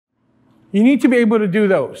You need to be able to do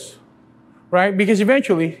those, right? Because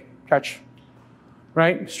eventually, catch,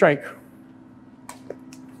 right? Strike.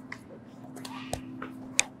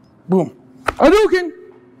 Boom. Hadouken!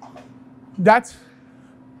 That's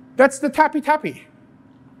the tappy-tappy,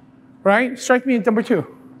 right? Strike me at number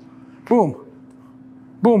 2. Boom.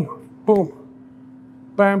 Boom. Boom.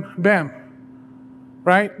 Bam. Bam.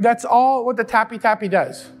 Right? That's all what the tappy-tappy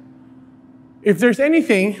does. If there's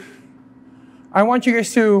anything I want you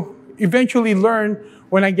guys to eventually learn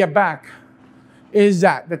when I get back, is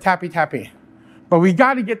that, the tappy-tappy. But we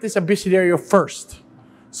got to get this Abecedario first.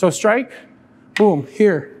 So strike, boom,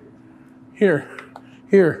 here, here,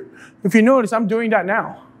 here. If you notice, I'm doing that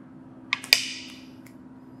now.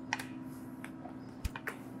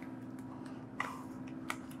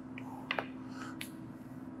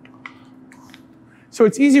 So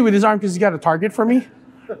it's easy with his arm because he's got a target for me,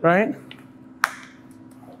 right?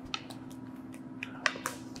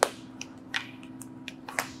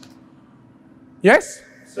 Yes?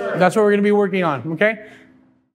 Sir. That's what we're going to be working on, okay?